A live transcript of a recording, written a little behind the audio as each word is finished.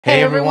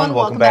Hey everyone,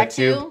 welcome back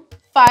to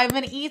 5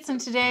 Minute Eats,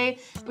 and today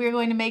we are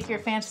going to make your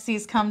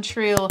fantasies come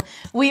true.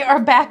 We are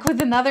back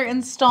with another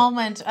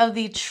installment of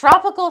the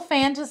Tropical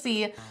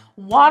Fantasy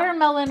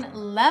Watermelon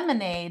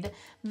Lemonade.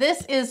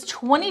 This is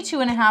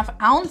 22.5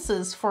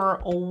 ounces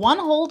for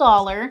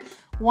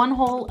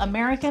 $1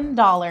 American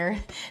dollar.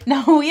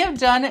 Now, we have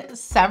done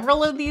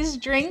several of these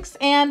drinks,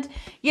 and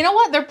you know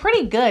what? They're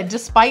pretty good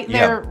despite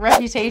their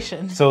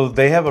reputation. So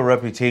they have a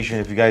reputation,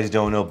 if you guys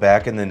don't know,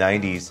 back in the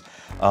 90s.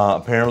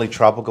 Apparently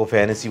Tropical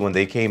Fantasy, when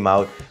they came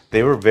out,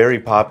 they were very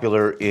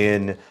popular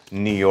in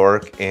New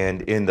York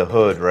and in the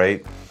hood,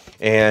 right?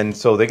 And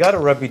so they got a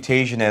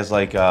reputation as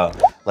like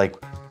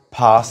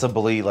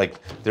possibly like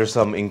there's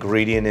some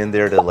ingredient in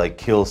there to like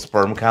kill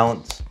sperm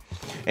counts.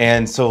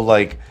 And so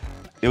like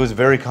it was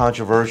very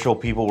controversial.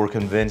 People were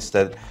convinced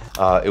that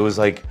it was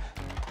like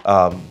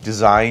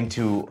designed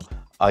to,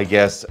 I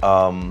guess,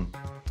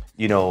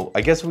 you know, I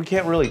guess we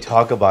can't really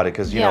talk about it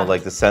because, you know,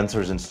 like the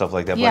censors and stuff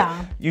like that.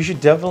 But you should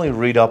definitely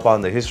read up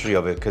on the history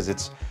of it because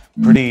it's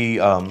pretty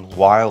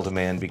wild,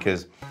 man,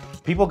 because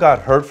people got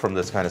hurt from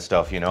this kind of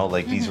stuff, you know,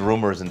 like these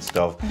rumors and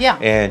stuff.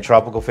 And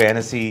Tropical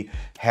Fantasy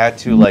had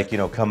to like, you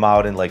know, come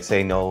out and like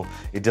say, no,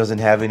 it doesn't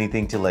have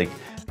anything to like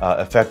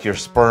affect your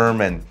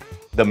sperm. And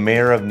the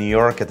mayor of New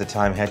York at the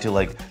time had to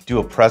like do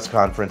a press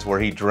conference where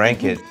he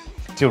drank it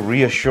to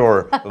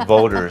reassure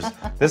voters.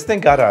 This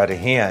thing got out of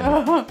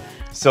hand.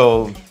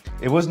 So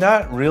it was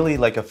not really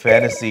like a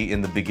fantasy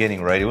in the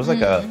beginning, right? It was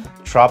like a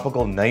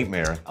tropical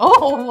nightmare.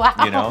 Oh, wow.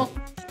 You know?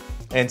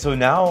 And so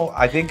now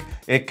I think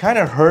it kind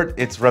of hurt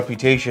its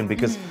reputation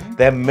because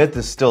that myth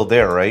is still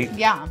there, right?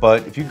 Yeah.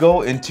 But if you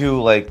go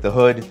into like the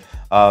hood,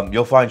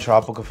 you'll find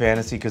Tropical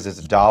Fantasy because it's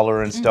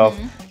 $1 and stuff.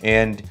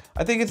 And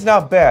I think it's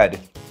not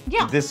bad.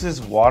 Yeah. This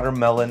is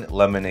watermelon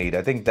lemonade.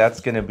 I think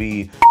that's going to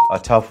be a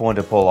tough one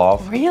to pull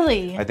off.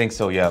 Really? I think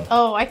so, yeah.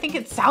 Oh, I think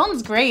it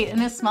sounds great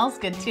and it smells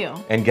good too.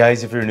 And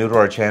guys, if you're new to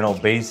our channel,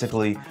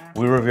 basically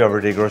we review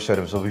everyday grocery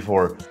items. So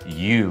before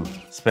you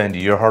spend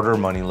your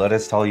hard-earned money, let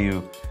us tell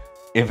you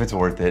if it's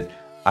worth it.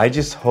 I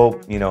just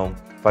hope, you know,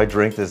 if I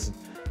drink this,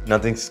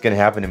 nothing's gonna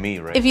happen to me,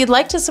 right? If you'd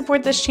like to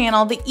support this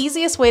channel, the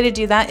easiest way to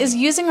do that is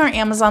using our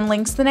Amazon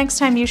links the next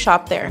time you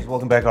shop there.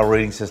 Welcome back to our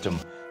rating system.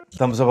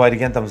 Thumbs up, wide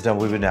again, thumbs down,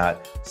 believe it or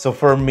not. So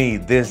for me,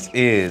 this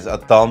is a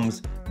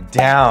thumbs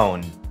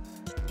down.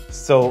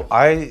 So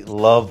I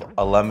love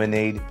a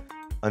lemonade.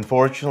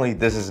 Unfortunately,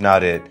 this is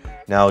not it.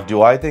 Now,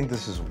 do I think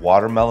this is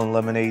watermelon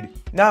lemonade?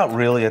 Not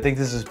really. I think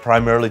this is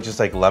primarily just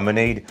like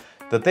lemonade.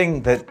 The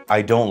thing that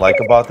I don't like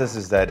about this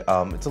is that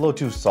it's a little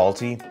too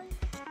salty.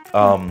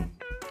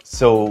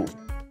 So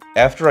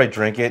after I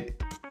drink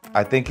it,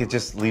 I think it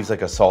just leaves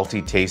like a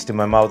salty taste in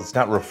my mouth. It's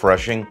not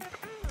refreshing.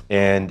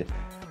 And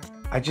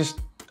I just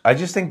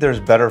think there's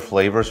better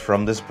flavors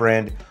from this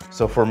brand.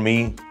 So for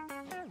me,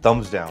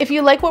 thumbs down. If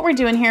you like what we're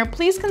doing here,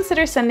 please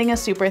consider sending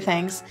us super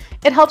thanks.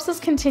 It helps us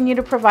continue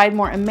to provide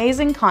more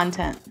amazing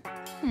content.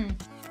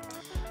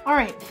 All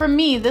right, for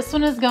me, this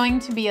one is going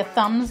to be a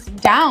thumbs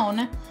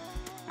down.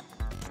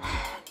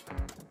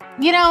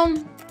 You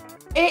know,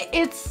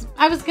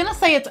 I was gonna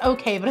say it's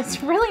okay, but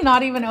it's really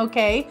not even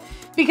okay,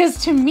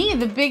 because to me,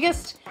 the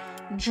biggest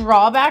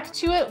drawback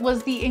to it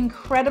was the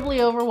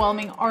incredibly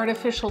overwhelming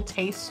artificial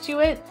taste to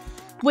it,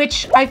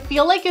 which I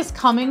feel like is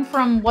coming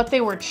from what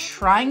they were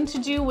trying to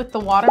do with the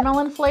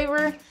watermelon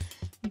flavor,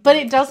 but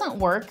it doesn't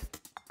work.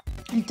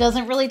 It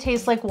doesn't really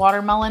taste like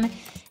watermelon.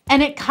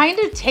 And it kind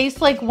of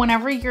tastes like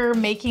whenever you're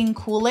making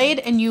Kool-Aid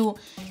and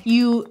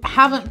you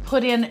haven't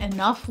put in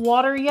enough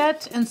water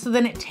yet, and so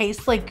then it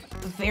tastes like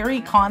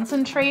very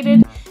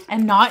concentrated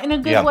and not in a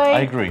good way. Yeah,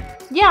 I agree.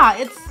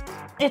 Yeah,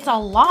 it's a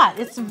lot.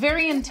 It's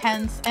very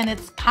intense and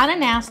it's kind of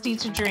nasty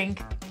to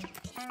drink.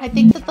 I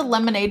think that the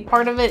lemonade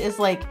part of it is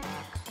like,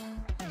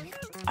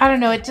 I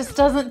don't know, it just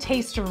doesn't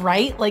taste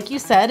right. Like you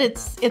said,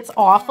 it's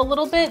off a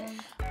little bit,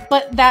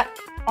 but that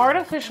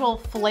artificial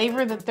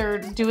flavor that they're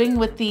doing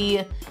with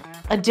the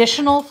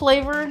additional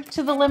flavor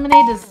to the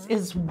lemonade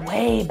is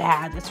way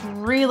bad. It's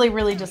really,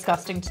 really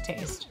disgusting to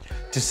taste.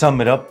 To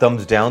sum it up,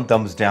 thumbs down,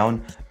 thumbs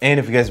down. And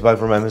if you guys buy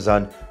from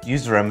Amazon,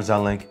 use their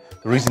Amazon link.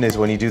 The reason is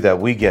when you do that,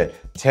 we get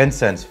 10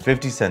 cents,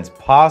 50 cents,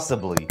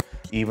 possibly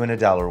even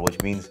 $1,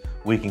 which means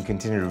we can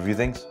continue to review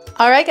things.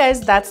 All right,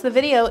 guys, that's the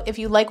video. If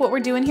you like what we're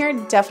doing here,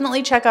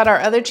 definitely check out our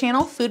other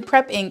channel, Food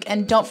Prep Inc.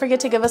 And don't forget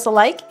to give us a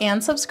like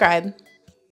and subscribe.